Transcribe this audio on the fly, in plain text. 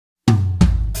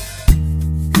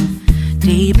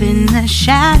Deep in the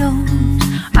shadows,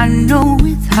 I know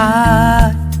it's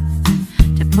hard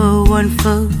to put one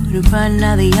foot in front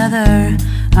of the other.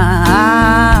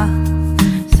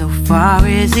 So far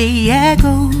as the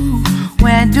echo,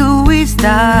 where do we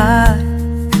start?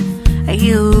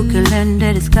 You can learn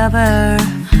to discover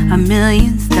a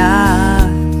million stars.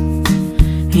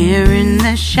 Here in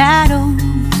the shadows,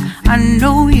 I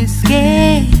know you're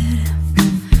scared.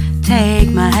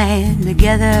 Take my hand,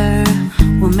 together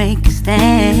we'll make a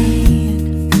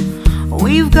stand.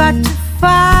 We've got to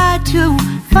fight to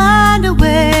find a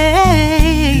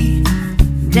way.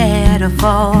 Dare to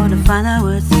fall to find out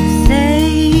what to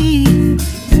say.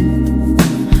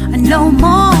 No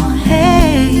more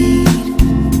hate.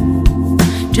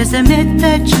 Just admit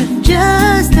that you're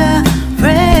just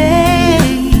afraid.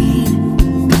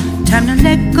 Time to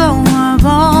let go of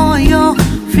all your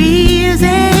fears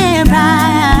and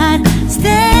pride.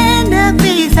 Stand up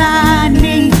beside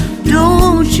me,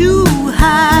 don't you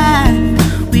hide.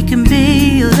 We can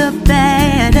build a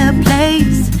better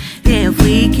place. If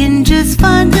we can just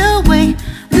find a way,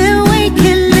 then we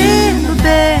can live a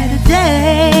better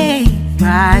day.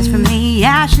 Rise from the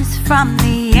ashes, from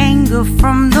the anger,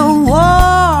 from the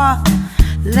war.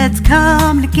 Let's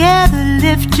come together,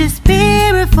 lift your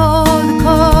spirit for the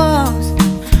cause.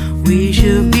 We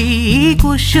should be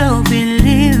equal, should be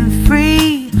living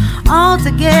free. All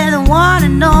together, one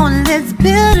and all, let's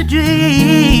build a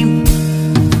dream.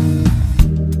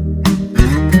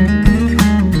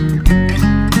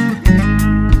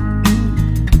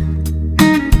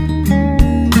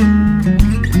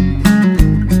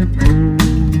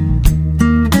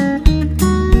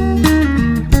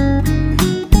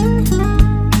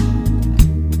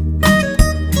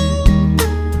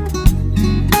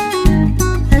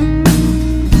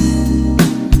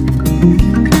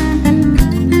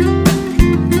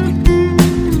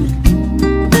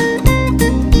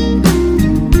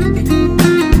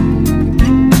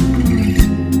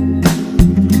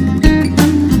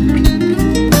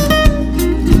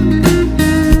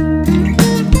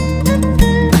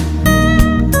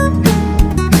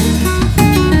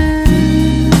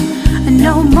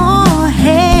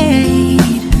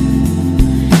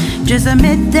 Just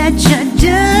admit that you're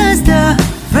just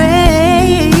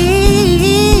afraid.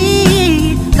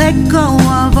 Let go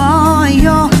of all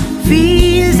your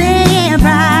fears and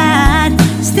pride.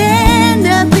 Stand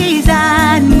up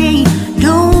beside me,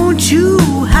 don't you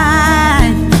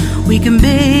hide. We can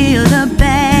build a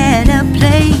better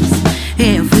place.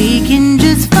 If we can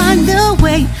just find a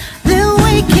way, then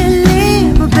we can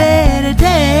live a better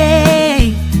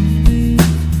day.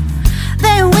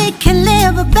 Then we can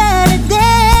live a better day.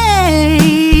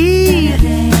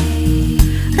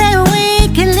 Then we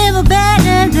can live a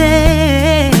better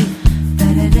day.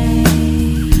 Better day.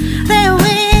 Then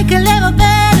we can live a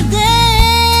better day.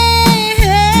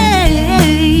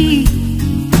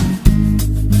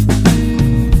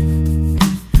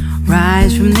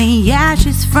 Rise from the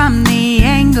ashes, from the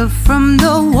anger, from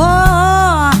the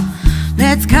war.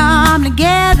 Let's come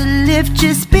together, lift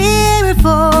your spirit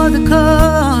for the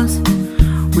cause.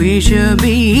 We should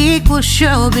be equal,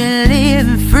 should be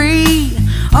living free.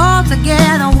 All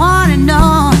together, one and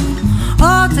all.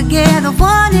 All together,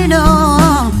 one and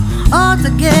all. All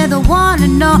together, one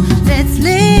and all. Let's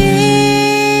live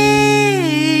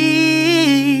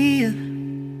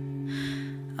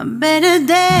a better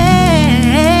day.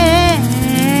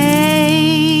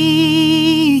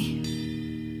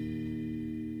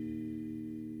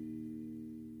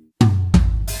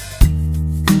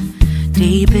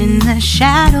 Deep in the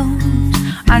shadows,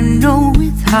 I know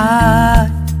it's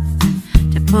hard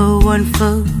to put one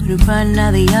foot in front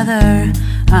of the other.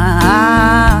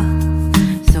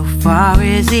 So far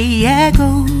as the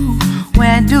echo,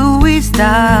 where do we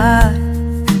start?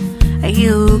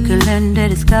 You can learn to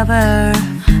discover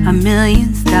a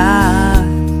million stars.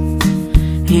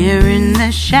 Here in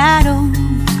the shadows,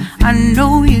 I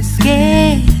know you're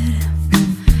scared.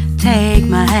 Take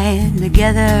my hand,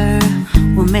 together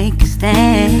we'll make a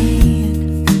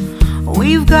stand.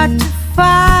 We've got to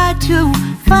fight to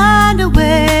find a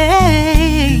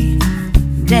way.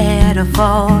 Dare to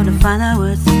fall to find out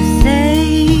what to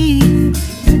say.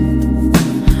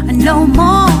 No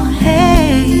more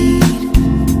hate.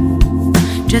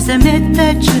 Just admit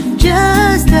that you're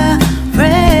just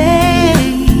afraid.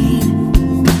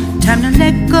 Time to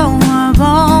let go of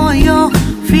all your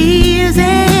fears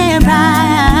and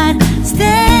pride.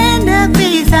 Stand up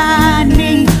beside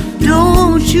me,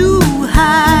 don't you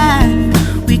hide.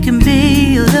 We can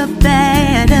build a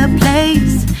better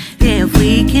place. If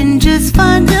we can just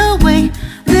find a way,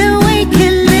 then we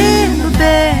can live a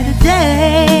better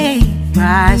day.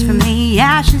 Rise from the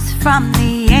ashes, from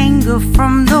the anger,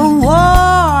 from the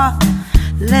war.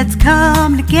 Let's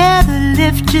come together,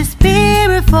 lift your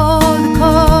spirit for the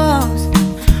cause.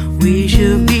 We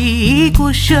should be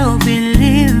equal, should be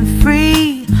living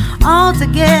free. All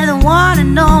together, one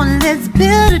and all, let's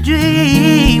build a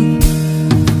dream.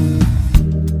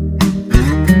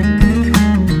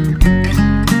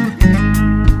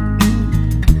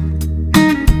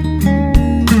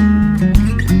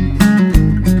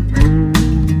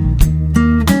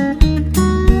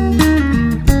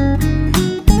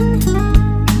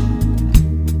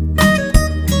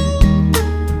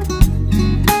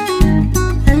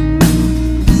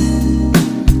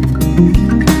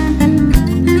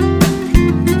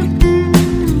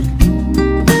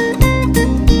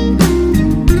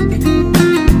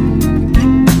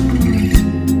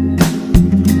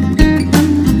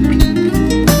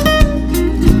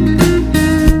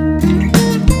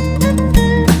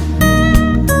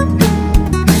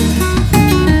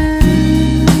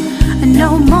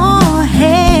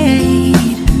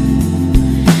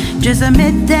 Just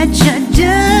admit that you're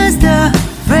just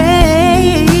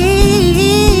afraid.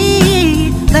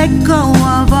 Let go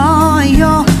of all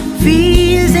your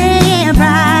fears and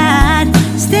pride.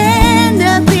 Stand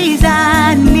up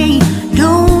beside me,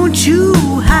 don't you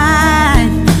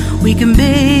hide. We can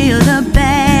build a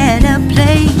better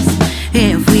place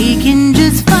if we can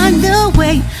just find a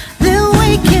way. Then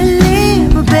we can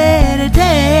live a better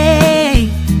day.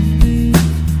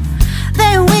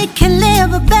 Then we can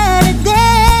live a better day.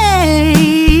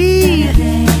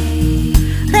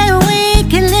 Then we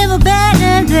can live a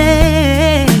better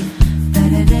day.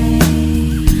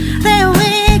 Then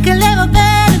we can live a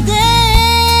better day.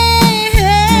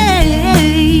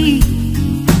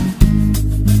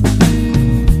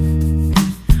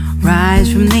 Rise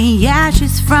from the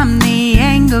ashes, from the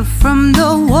anger, from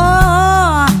the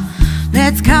war.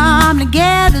 Let's come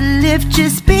together, lift your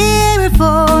spirit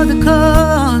for the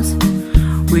cause.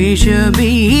 We should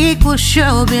be equal,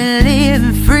 should be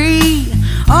living free.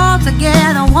 All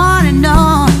together, one and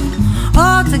all.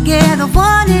 All together,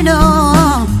 one and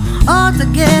all. All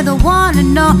together, one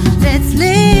and all. Let's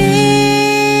live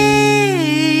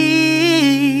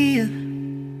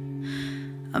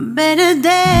a better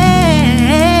day.